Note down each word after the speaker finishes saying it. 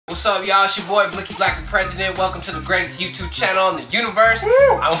What's up, y'all? It's your boy Blicky Black the President. Welcome to the greatest YouTube channel in the universe.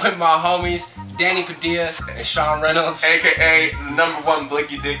 Woo! I'm with my homies Danny Padilla and Shaun Reynolds, aka the #1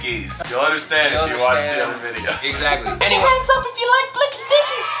 Blicky Dickies. You'll understand if you watch the other video. Exactly. Put your hands up if you like Blicky's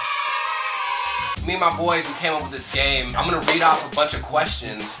Dicky. Me and my boys, we came up with this game. I'm gonna read off a bunch of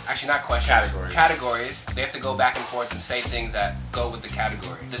questions. Actually, not questions. Categories. They have to go back and forth and say things that go with the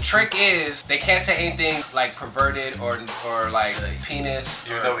category. The trick is they can't say anything like perverted or like penis.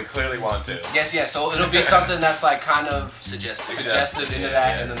 Even though we clearly want to. Yes. So it'll be something that's like kind of suggested into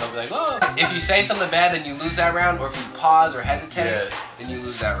that, and then they'll be like, oh. If you say something bad, then you lose that round, or if you pause or hesitate, then you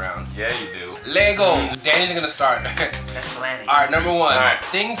lose that round. Yeah, you do. Lego. Danny's gonna start. That's planning. All right, #1. All right.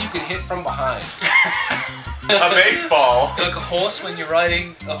 Things you can hit from behind. A baseball. Like a horse when you're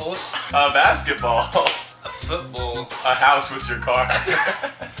riding a horse. A basketball. A football. A house with your car.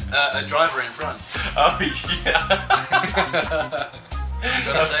 A driver in front. Oh yeah. You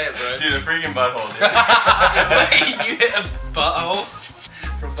gotta say it, bro. Dude, a freaking butthole, Wait, you hit a butthole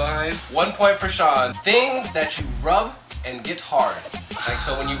from behind? 1 point for Shaun. Things that you rub and get hard. Like,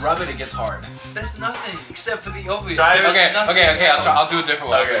 so when you rub it, it gets hard. There's nothing except for the obvious. Okay. I'll do a different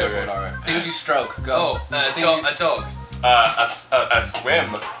one. Okay. All right. Things you stroke. Go. Oh, a dog. A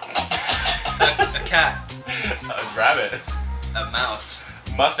swim. A cat. A rabbit. A mouse.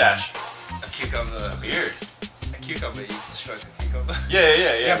 Mustache. A cucumber. A beard. A cucumber. You can stroke a cucumber.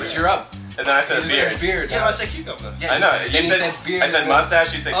 Yeah, but you're up. And then I said You beard. said beard. Yeah, I said cucumber. Yeah, I know. You said beard. I said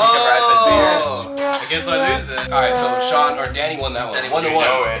mustache. You said cucumber. I said beard. I guess I lose then. All right, so Shaun or Danny won that one. 1 to 1. You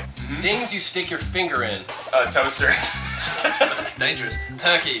know it. Things you stick your finger in. A toaster. It's dangerous.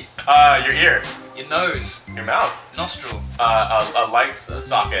 Turkey. Your ear. Your nose. Your mouth. Nostril. A light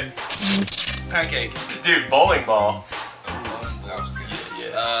socket. Pancake. Dude, bowling ball. That was good.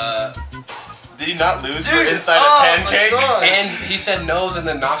 Did you not lose for Dude, inside a pancake? And he said nose and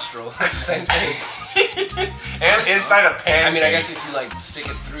then nostril. That's the same thing. And inside a pancake. I mean, I guess if you like stick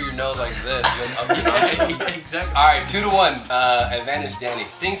it through your nose like this, then up your nostril. Exactly. All right, 2 to 1. Advantage Danny.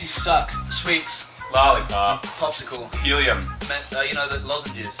 Things you suck. Sweets. Lollipop. Popsicle. Helium. You know, the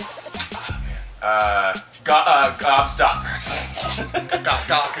lozenges. Gobstoppers.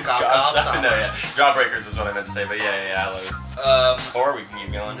 Gobstoppers. No, yeah. Jawbreakers is what I meant to say, but yeah, I lose. Or we can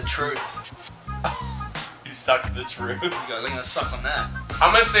keep going. The truth. You suck the truth. You got a thing to suck on that.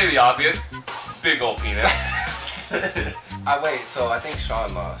 I'm gonna say the obvious. Big old penis. Wait, so I think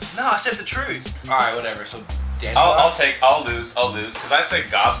Shaun lost. No, I said the truth. All right, whatever. So Danny I'll lose, because I say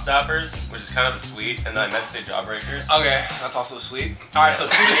gobstoppers, which is kind of a sweet, and then I meant to say jawbreakers. Okay, that's also sweet. All right, so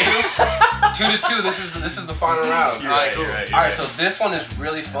 2 to 2. 2 to 2. This is the final round. You're All right, right, cool. you're right, All right, so this one is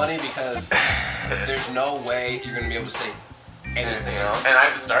really funny because there's no way you're gonna be able to say anything else. And I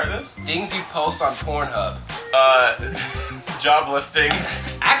have to start this? Things you post on Pornhub. Job listings.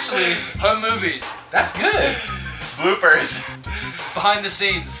 Actually, Home movies. that's good. Bloopers. Behind the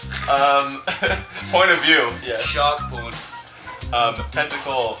scenes. Point of view. Yeah. Shark porn.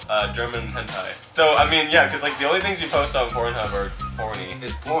 Tentacle, German hentai. So, I mean, yeah, because like the only things you post on Pornhub are porny.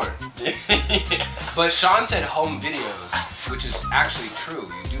 It's porn. Yeah. But Shaun said home videos, which is actually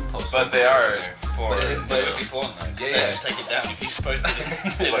true. You do post. But home they videos are there. porn. But it would be porn though. Yeah. Just take it down if you're supposed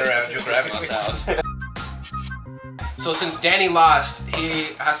to dinner around your grandma's house. So since Danny lost,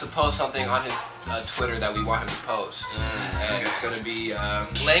 he has to post something on his Twitter that we want him to post. And it's going to be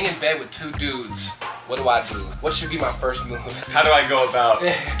laying in bed with 2 dudes. What do I do? What should be my first move? How do I go about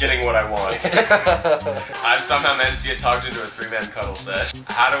getting what I want? I've somehow managed to get talked into a 3-man cuddle sesh.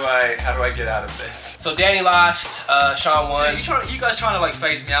 How do I get out of this? So Danny lost, Shaun won. Dude, you guys trying to like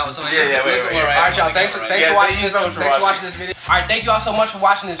phase me out or something? Yeah, wait. Alright, y'all, thanks for watching this. Thanks for watching this video. Alright, thank you all so much for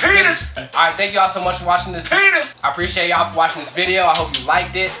watching this video. Alright, thank you all so much for watching this video. I appreciate y'all for watching this video. I hope you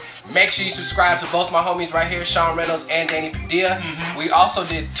liked it. Make sure you subscribe to both my homies right here, Shaun Reynolds and Danny Padilla. We also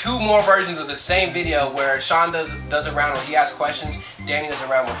did 2 more versions of the same video where Shaun does a round where he asks questions, Danny does a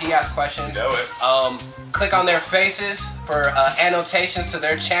round where he asks questions. You know it. Click on their faces for annotations to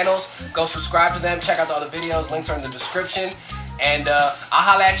their channels. Go subscribe to them, check out the other videos, links are in the description. And I'll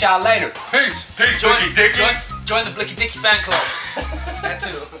holla at y'all later. Peace. Peace, Blicky Dickies. Join the Blicky Dicky fan club. That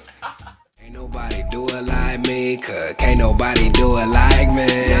too. Ain't nobody do it like me, cause can't nobody do it like me.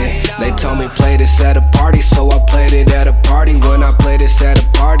 They told me play this at a party, so I played it at a party. When I play this at a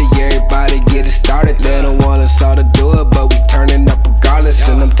party, everybody get it started. They don't want us all to do it, but we turning up